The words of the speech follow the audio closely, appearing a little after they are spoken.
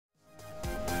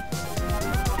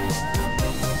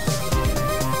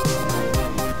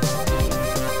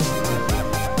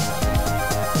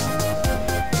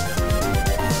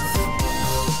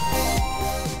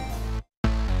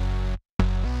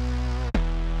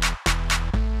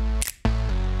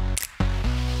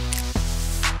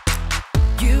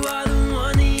You are the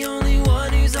one, the only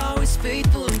one who's always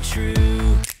faithful and true.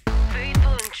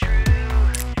 Faithful and true.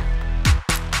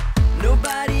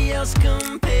 Nobody else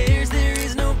compares, there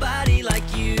is nobody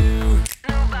like you.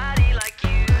 Nobody like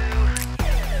you.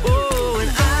 Oh,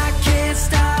 and I can't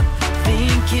stop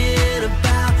thinking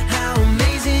about how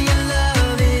amazing your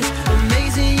love is.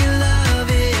 Amazing your love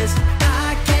is.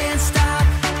 I can't stop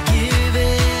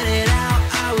giving it out.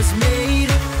 I was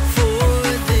made for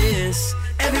this.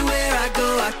 Everywhere I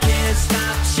go, I can't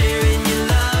stop sharing your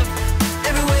love.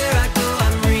 Everywhere I go,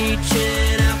 I'm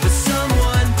reaching out for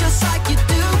someone just like you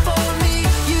do for me.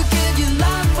 You give your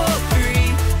love for free.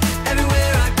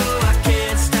 Everywhere I go, I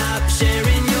can't stop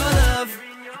sharing your love.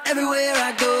 Everywhere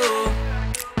I go,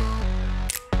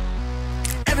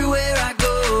 everywhere I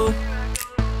go.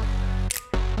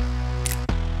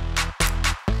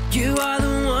 You are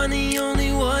the one, the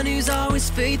only one who's always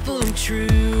faithful and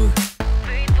true.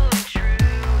 Faithful and true.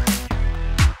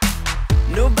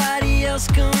 Nobody else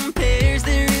compares,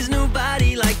 there is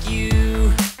nobody like you.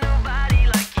 Nobody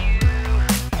like you.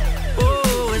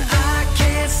 Oh, and I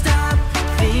can't stop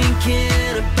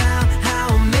thinking about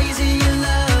how amazing your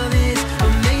love is.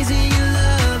 Amazing your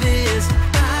love is.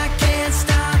 I can't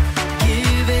stop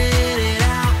giving it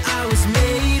out. I was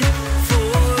made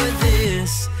for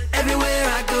this. Everywhere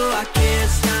I go, I can't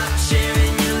stop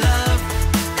sharing your love.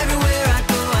 Everywhere I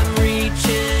go, I'm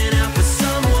reaching out for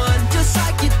someone just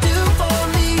like you do for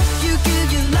me. You give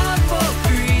your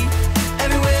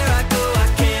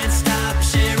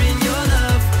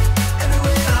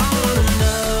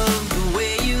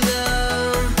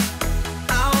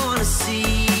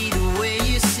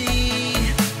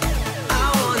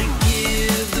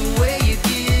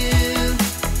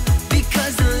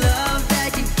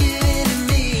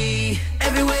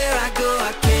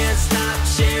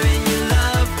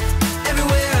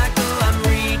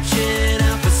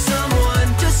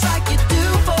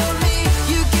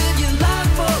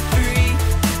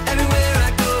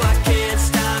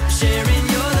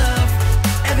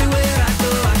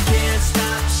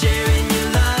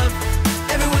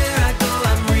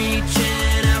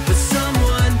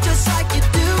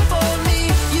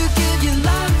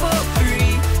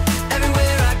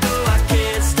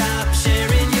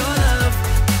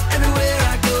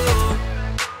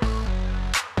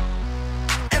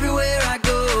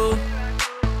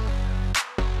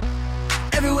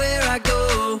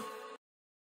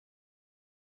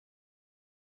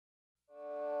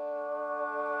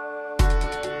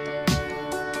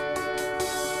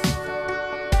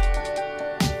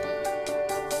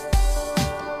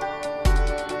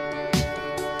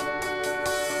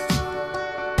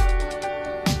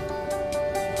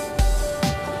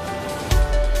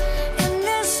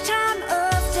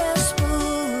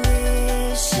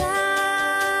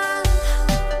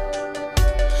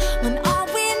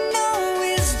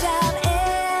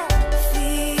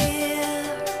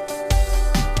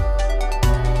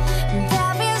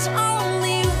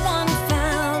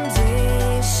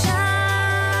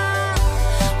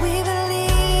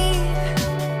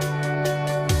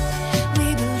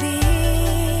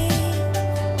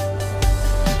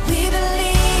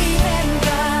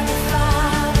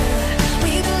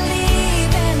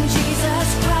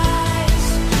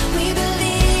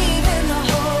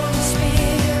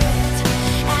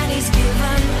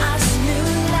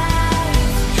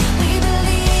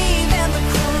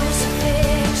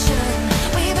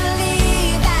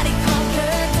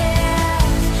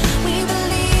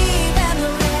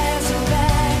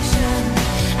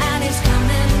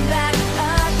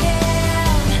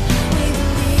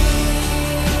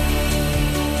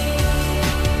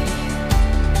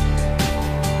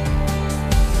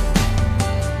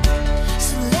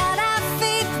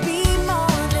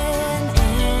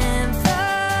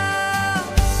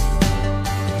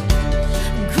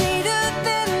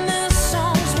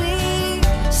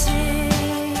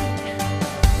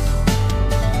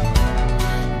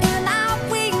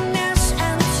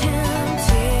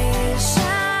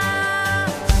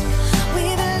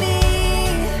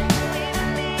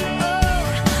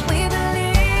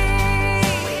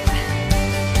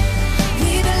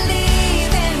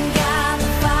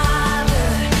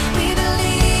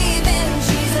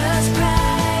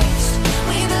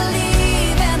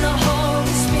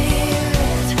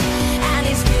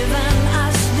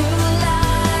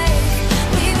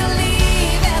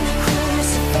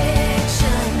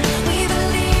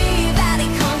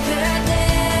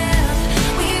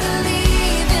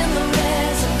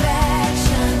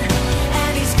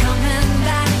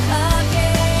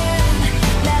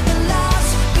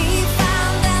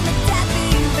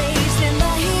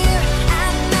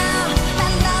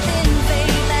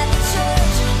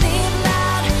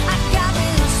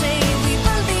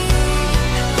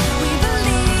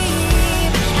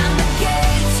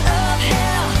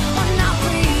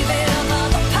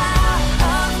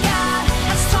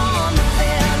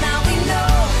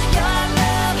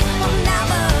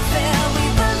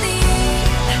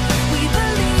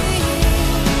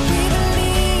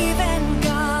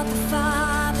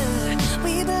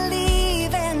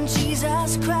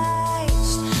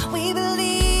Christ. We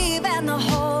believe in the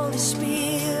Holy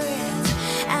Spirit,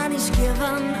 and He's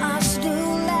given us new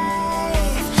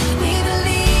life. We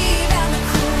believe in the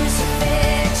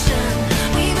crucifixion.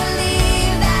 We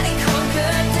believe that He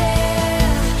conquered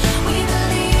death. We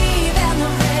believe in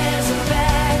the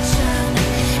resurrection,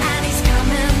 and He's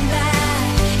coming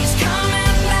back. He's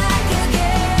coming back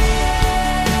again.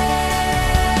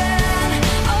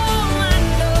 Oh, I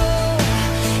know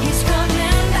He's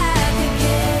coming back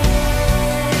again.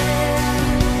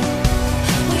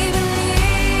 We believe.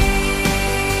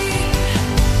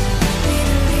 We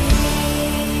believe.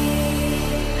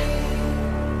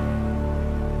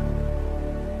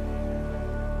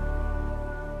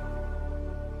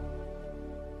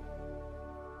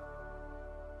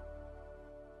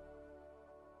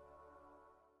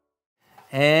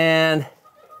 And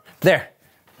there.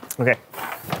 Okay.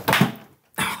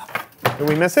 Did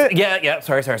we miss it? Yeah,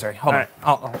 sorry. Hold All on. right.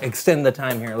 I'll extend the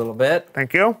time here a little bit.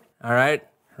 Thank you. All right,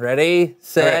 ready,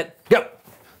 set, go.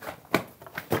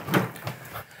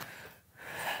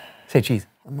 Say cheese.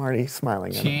 I'm already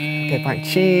smiling. at it. Cheese. Okay, fine.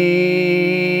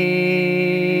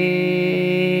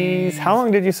 Cheese. How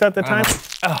long did you set the time?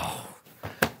 Oh,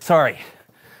 sorry.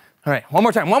 All right, one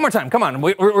more time. Come on,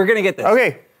 we're gonna get this.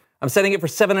 Okay. I'm setting it for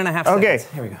 7.5 seconds. Okay.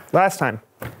 Here we go. Last time.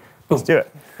 Let's do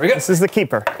it. Here we go. This is the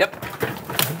keeper. Yep.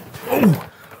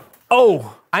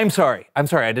 Oh, I'm sorry.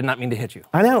 I did not mean to hit you.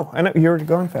 I know. You were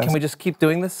going fast. Can we just keep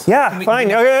doing this? Yeah, Can we- fine.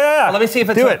 Yeah. Let me see if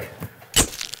it Do took. it.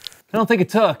 I don't think it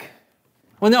took.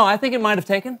 Well, no, I think it might have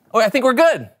taken. Oh, I think we're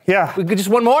good. Yeah. We could just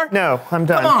one more? No, I'm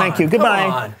done. Come on, Thank you. come Goodbye.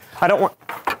 on. I don't want.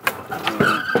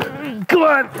 Come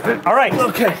on. All right.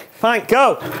 Okay. Fine.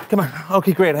 Go. Come on.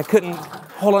 Okay, great. I couldn't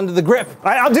hold on to the grip. All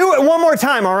right, I'll do it one more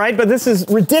time, all right? But this is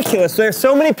ridiculous. There's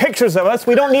so many pictures of us.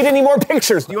 We don't need any more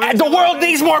pictures. Do you The world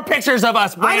needs more pictures of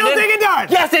us, I Brandon. don't think it does.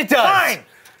 Yes, it does. Fine.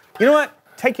 You know what?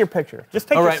 Take your picture. Just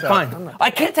take All right, yourself. fine. I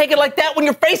can't take it like that when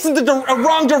you're facing the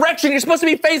wrong direction. You're supposed to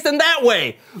be facing that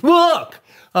way. Look.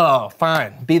 Oh,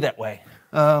 fine. Be that way.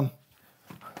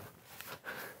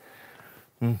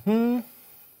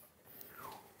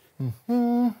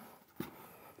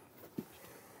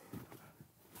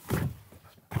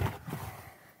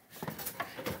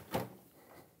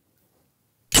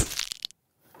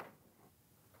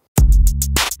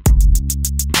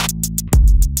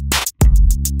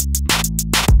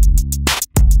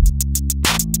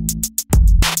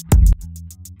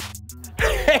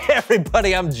 Hey,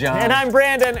 everybody, I'm John. And I'm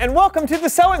Brandon, and welcome to the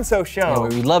So-and-So Show. Where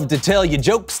we love to tell you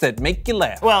jokes that make you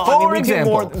laugh. Well, For I mean, we example,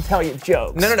 do more than tell you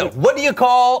jokes. No. What do you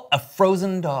call a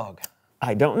frozen dog?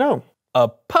 I don't know. A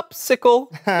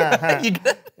popsicle. You get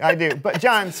it? I do. But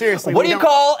John, seriously. What we do you don't-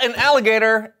 call an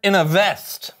alligator in a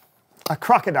vest? A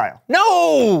crocodile.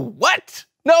 No! What?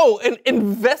 No, an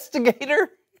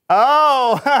investigator?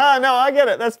 Oh, no, I get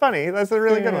it. That's funny. That's a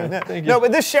really good one. Yeah. thank you. No,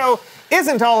 but this show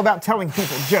isn't all about telling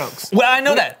people jokes. Well, I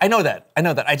know that. I know that.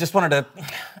 I just wanted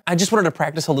to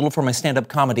practice a little for my stand-up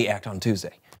comedy act on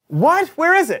Tuesday. What?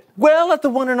 Where is it? Well, at the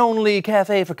one and only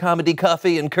Cafe for Comedy,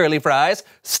 Coffee, and Curly Fries.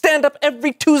 Stand up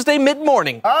every Tuesday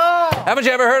mid-morning. Oh. Haven't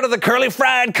you ever heard of the Curly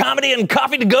Fried Comedy and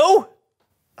Coffee to Go?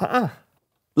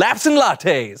 Laps and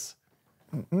lattes.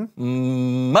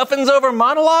 Muffins over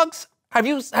monologues? Have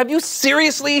you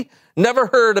seriously never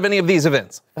heard of any of these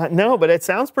events? No, but it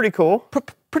sounds pretty cool.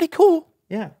 Pretty cool.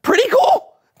 Yeah. Pretty cool.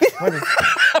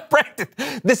 Brandon,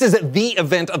 this is the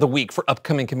event of the week for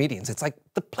upcoming comedians. It's like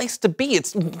the place to be.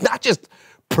 It's not just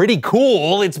pretty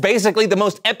cool. It's basically the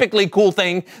most epically cool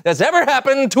thing that's ever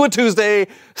happened to a Tuesday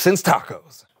since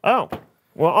tacos. Oh,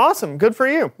 well, awesome. Good for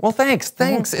you. Well, thanks.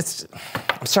 I'm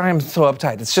sorry I'm so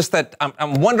uptight. It's just that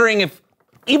I'm wondering if,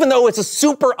 even though it's a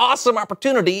super awesome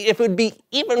opportunity, if it would be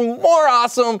even more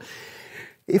awesome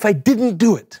if I didn't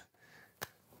do it.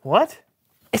 What?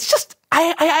 It's just,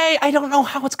 I don't know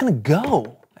how it's gonna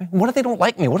go. I mean, what if they don't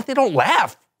like me? What if they don't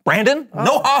laugh? Brandon,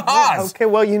 no ha-has. Okay,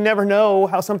 well, you never know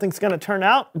how something's going to turn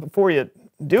out before you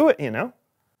do it, you know?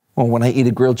 Well, when I eat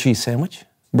a grilled cheese sandwich,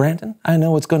 Brandon, I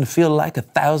know it's gonna feel like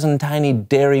 1,000 tiny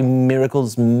dairy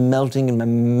miracles melting in my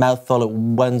mouth all at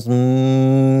once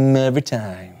every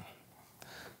time.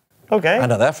 Okay. I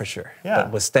know that for sure. Yeah.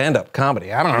 But with stand-up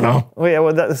comedy, I don't know. Well, yeah,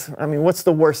 well, what's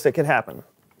the worst that could happen?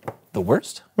 The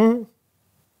worst?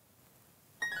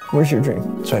 Where's your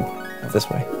dream? It's right this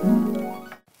way.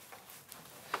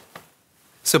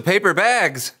 So paper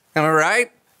bags, am I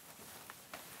right?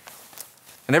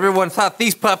 And everyone thought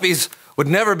these puppies would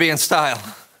never be in style.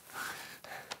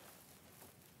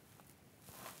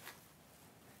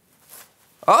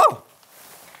 Oh,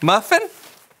 muffin?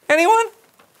 Anyone?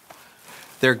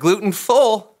 They're gluten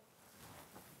full.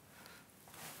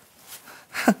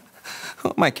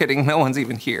 Who am I kidding? No one's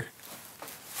even here.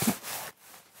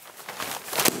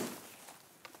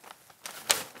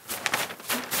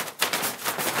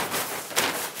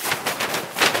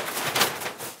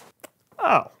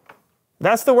 Oh,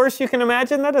 that's the worst you can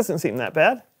imagine? That doesn't seem that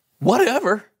bad.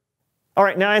 Whatever. All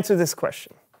right, now answer this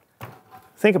question.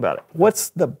 Think about it. What's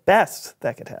the best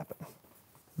that could happen?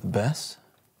 The best?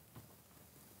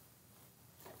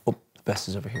 Oh, the best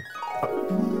is over here.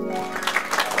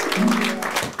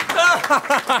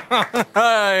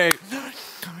 Hey.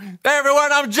 Hey,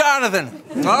 everyone, I'm Jonathan.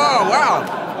 Oh,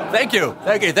 wow. Thank you,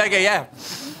 yeah.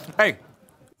 Hey,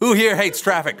 who here hates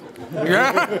traffic?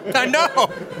 Yeah, I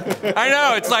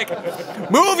know. It's like,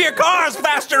 move your cars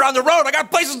faster on the road. I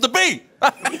got places to be.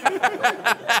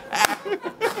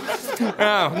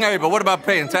 Oh, hey, but what about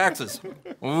paying taxes?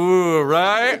 Ooh,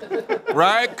 right?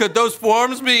 Right? Could those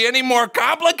forms be any more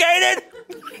complicated?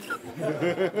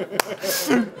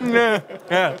 Yeah.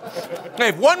 Hey,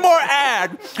 if one more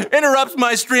ad interrupts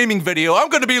my streaming video, I'm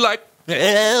going to be like, oh,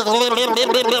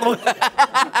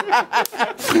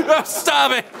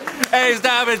 stop it. Hey,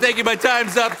 stop it. Thank you. My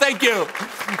time's up. Thank you.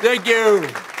 Thank you.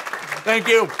 Thank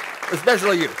you.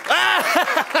 Especially you.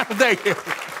 Thank you.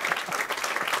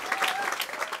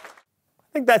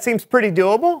 I think that seems pretty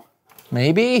doable.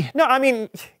 Maybe. No, I mean,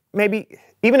 maybe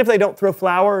even if they don't throw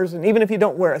flowers and even if you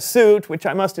don't wear a suit, which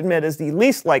I must admit is the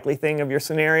least likely thing of your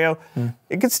scenario,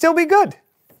 it could still be good.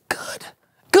 Good.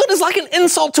 Good is like an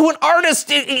insult to an artist.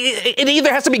 It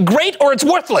either has to be great or it's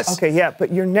worthless. Okay, yeah,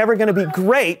 but you're never going to be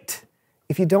great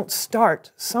if you don't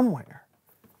start somewhere.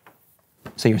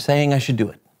 So you're saying I should do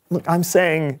it? Look, I'm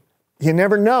saying you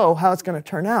never know how it's going to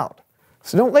turn out.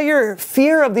 So don't let your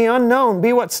fear of the unknown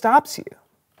be what stops you.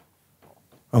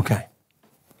 Okay.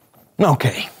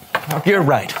 You're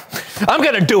right. I'm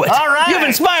going to do it. All right. You've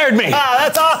inspired me. Ah,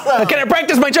 that's awesome. Can I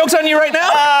practice my jokes on you right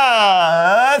now?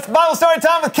 That's Bible story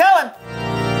time with Kellen.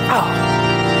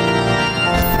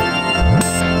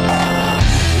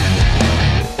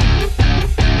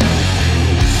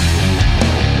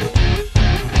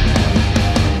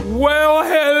 Well,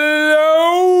 hello.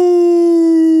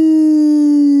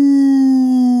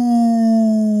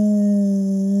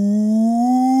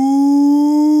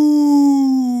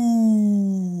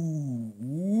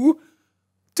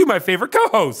 To my favorite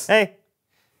co-host. Hey.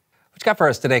 What you got for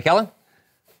us today, Kellen?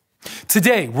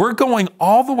 Today, we're going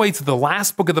all the way to the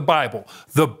last book of the Bible,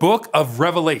 the book of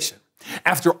Revelation.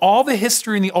 After all the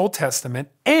history in the Old Testament,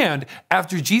 and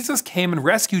after Jesus came and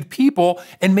rescued people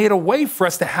and made a way for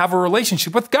us to have a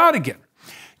relationship with God again.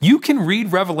 You can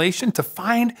read Revelation to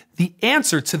find the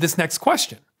answer to this next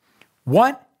question.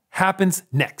 What happens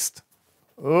next?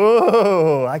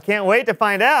 Ooh, I can't wait to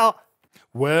find out.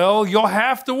 Well, you'll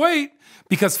have to wait,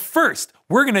 because first,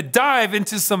 we're going to dive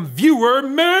into some viewer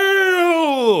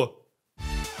mail.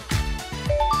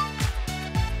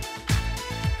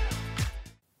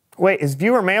 Wait, is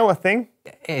viewer mail a thing?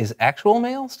 Is actual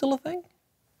mail still a thing?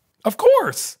 Of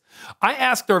course. I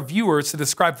asked our viewers to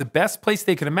describe the best place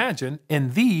they could imagine,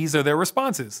 and these are their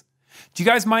responses. Do you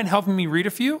guys mind helping me read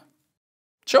a few?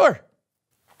 Sure.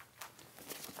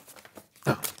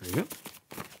 Oh, there you go.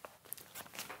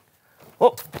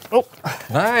 Oh.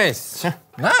 Nice.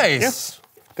 Nice.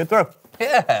 Good throw.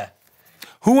 Yeah.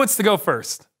 Who wants to go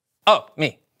first? Oh,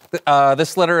 me.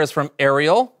 This letter is from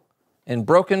Ariel in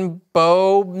Broken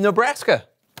Bow, Nebraska.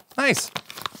 Nice.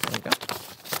 There you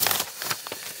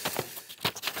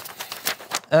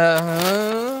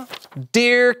go.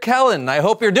 Dear Kellen, I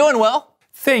hope you're doing well.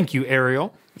 Thank you,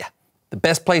 Ariel. Yeah. The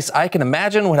best place I can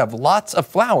imagine would have lots of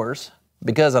flowers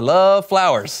because I love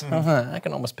flowers. I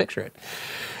can almost picture it.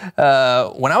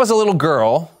 When I was a little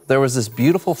girl, there was this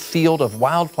beautiful field of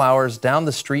wildflowers down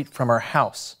the street from our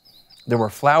house. There were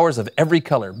flowers of every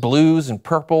color, blues and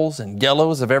purples and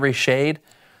yellows of every shade.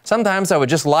 Sometimes I would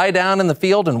just lie down in the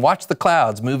field and watch the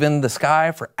clouds move in the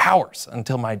sky for hours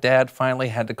until my dad finally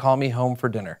had to call me home for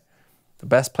dinner. The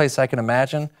best place I can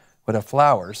imagine would have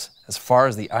flowers as far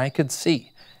as the eye could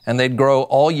see, and they'd grow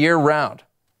all year round.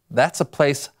 That's a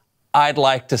place I'd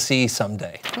like to see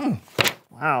someday.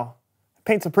 Wow.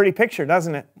 Paints a pretty picture,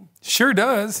 doesn't it? Sure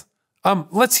does.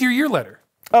 Let's hear your letter.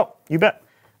 Oh, you bet.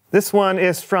 This one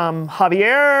is from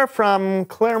Javier from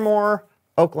Claremore,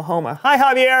 Oklahoma. Hi,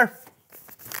 Javier.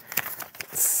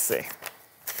 Let's see.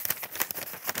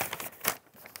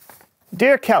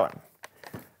 Dear Kellen,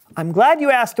 I'm glad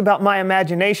you asked about my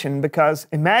imagination because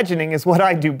imagining is what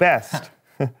I do best.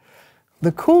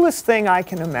 The coolest thing I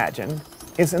can imagine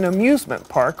is an amusement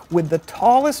park with the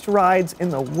tallest rides in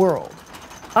the world.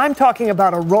 I'm talking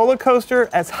about a roller coaster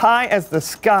as high as the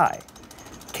sky.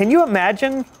 Can you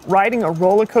imagine riding a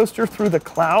roller coaster through the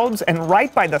clouds and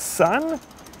right by the sun?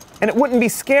 And it wouldn't be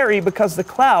scary because the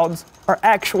clouds are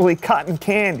actually cotton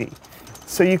candy.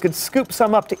 So you could scoop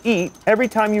some up to eat every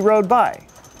time you rode by.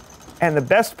 And the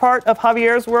best part of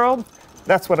Javier's world,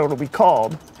 that's what it'll be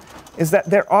called, is that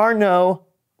there are no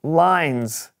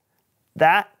lines.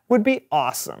 That would be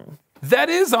awesome. That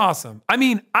is awesome. I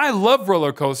mean, I love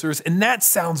roller coasters, and that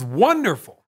sounds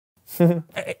wonderful.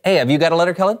 Hey, have you got a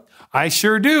letter, Kellen? I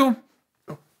sure do.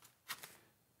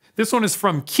 This one is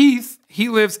from Keith. He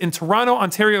lives in Toronto,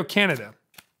 Ontario, Canada.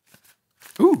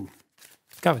 Ooh,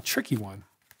 got a tricky one.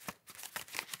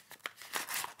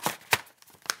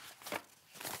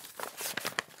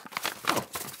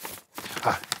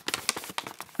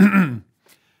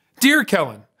 Dear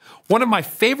Kellen, one of my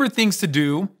favorite things to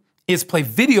do is play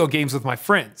video games with my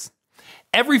friends.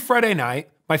 Every Friday night,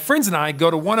 my friends and I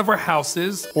go to one of our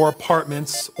houses or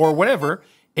apartments or whatever,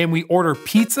 and we order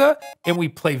pizza and we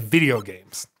play video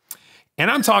games. And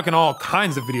I'm talking all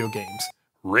kinds of video games.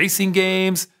 Racing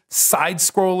games, side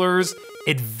scrollers,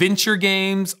 adventure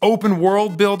games, open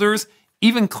world builders,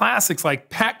 even classics like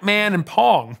Pac-Man and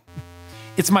Pong.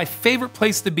 It's my favorite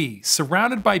place to be,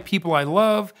 surrounded by people I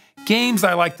love, games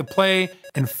I like to play,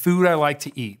 and food I like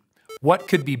to eat. What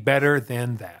could be better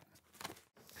than that?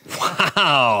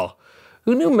 Wow.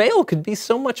 Who knew mail could be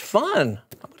so much fun?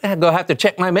 I'm gonna have to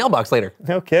check my mailbox later.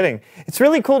 No kidding. It's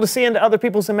really cool to see into other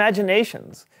people's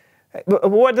imaginations.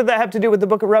 What did that have to do with the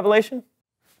book of Revelation?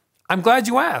 I'm glad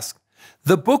you asked.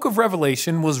 The book of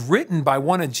Revelation was written by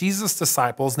one of Jesus'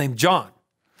 disciples named John.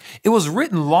 It was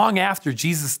written long after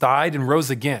Jesus died and rose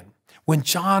again, when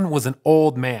John was an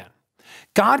old man.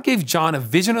 God gave John a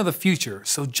vision of the future,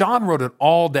 so John wrote it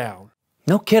all down.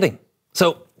 No kidding.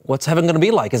 So what's heaven gonna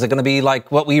be like? Is it gonna be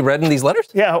like what we read in these letters?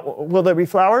 Yeah, will there be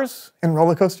flowers and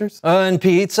roller coasters? And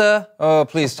pizza? Oh,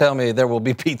 please tell me there will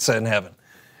be pizza in heaven.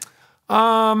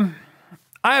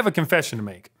 I have a confession to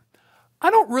make. I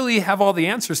don't really have all the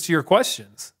answers to your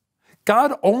questions.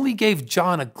 God only gave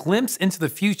John a glimpse into the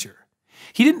future.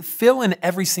 He didn't fill in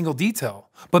every single detail,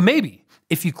 but maybe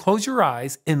if you close your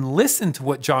eyes and listen to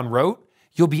what John wrote,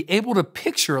 you'll be able to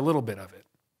picture a little bit of it.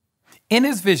 In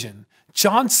his vision,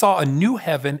 John saw a new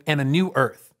heaven and a new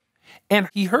earth, and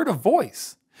he heard a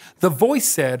voice. The voice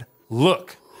said,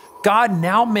 "Look, God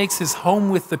now makes his home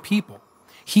with the people.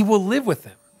 He will live with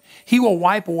them. He will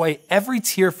wipe away every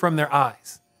tear from their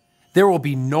eyes. There will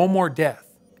be no more death,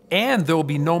 and there will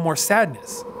be no more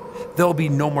sadness. There will be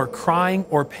no more crying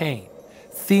or pain.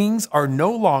 Things are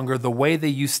no longer the way they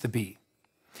used to be."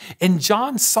 And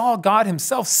John saw God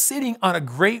himself sitting on a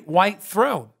great white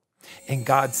throne. And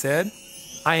God said,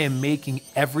 "I am making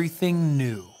everything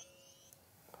new."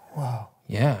 Wow.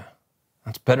 Yeah,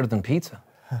 that's better than pizza.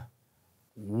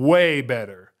 Way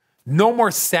better. No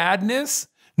more sadness,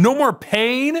 no more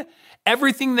pain.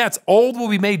 Everything that's old will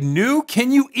be made new.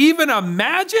 Can you even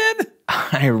imagine?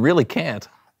 I really can't.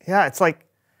 Yeah, it's like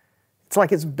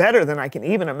it's better than I can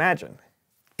even imagine.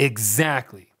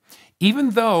 Exactly.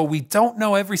 Even though we don't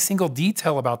know every single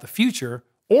detail about the future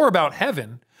or about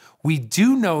heaven, we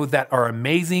do know that our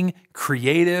amazing,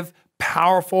 creative,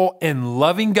 powerful, and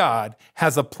loving God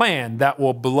has a plan that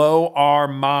will blow our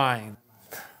mind.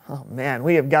 Oh man,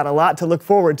 we have got a lot to look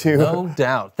forward to. No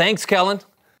doubt. Thanks, Kellen.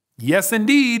 Yes,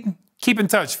 indeed. Keep in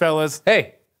touch, fellas.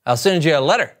 Hey, I'll send you a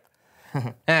letter.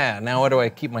 Now where do I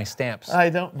keep my stamps? I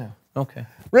don't know. Okay.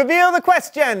 Reveal the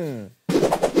question.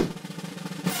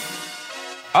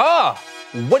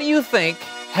 What do you think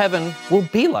heaven will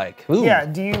be like? Ooh. Yeah,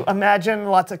 do you imagine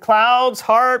lots of clouds,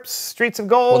 harps, streets of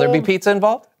gold? Will there be pizza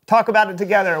involved? Talk about it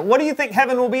together. What do you think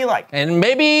heaven will be like? And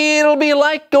maybe it'll be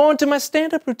like going to my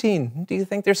stand-up routine. Do you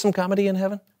think there's some comedy in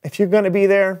heaven? If you're going to be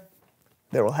there,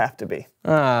 there will have to be.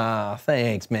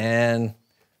 Thanks, man.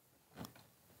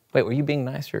 Wait, were you being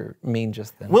nice or mean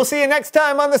just then? We'll see you next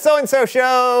time on the So-and-So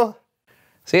Show.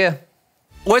 See ya.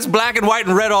 What's black and white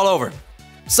and red all over?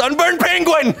 Sunburned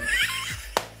penguin!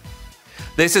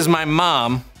 This is my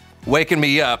mom waking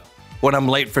me up when I'm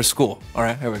late for school. All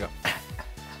right, here we go.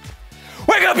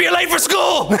 Wake up, you're late for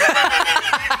school!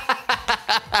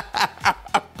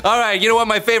 All right, you know what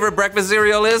my favorite breakfast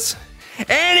cereal is?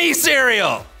 Any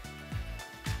cereal!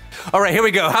 All right, here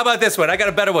we go. How about this one? I got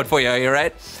a better one for you, are you all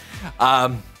right?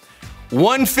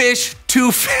 One fish,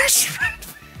 two fish.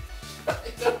 I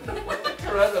don't know what the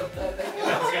correct of that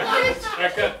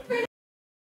is.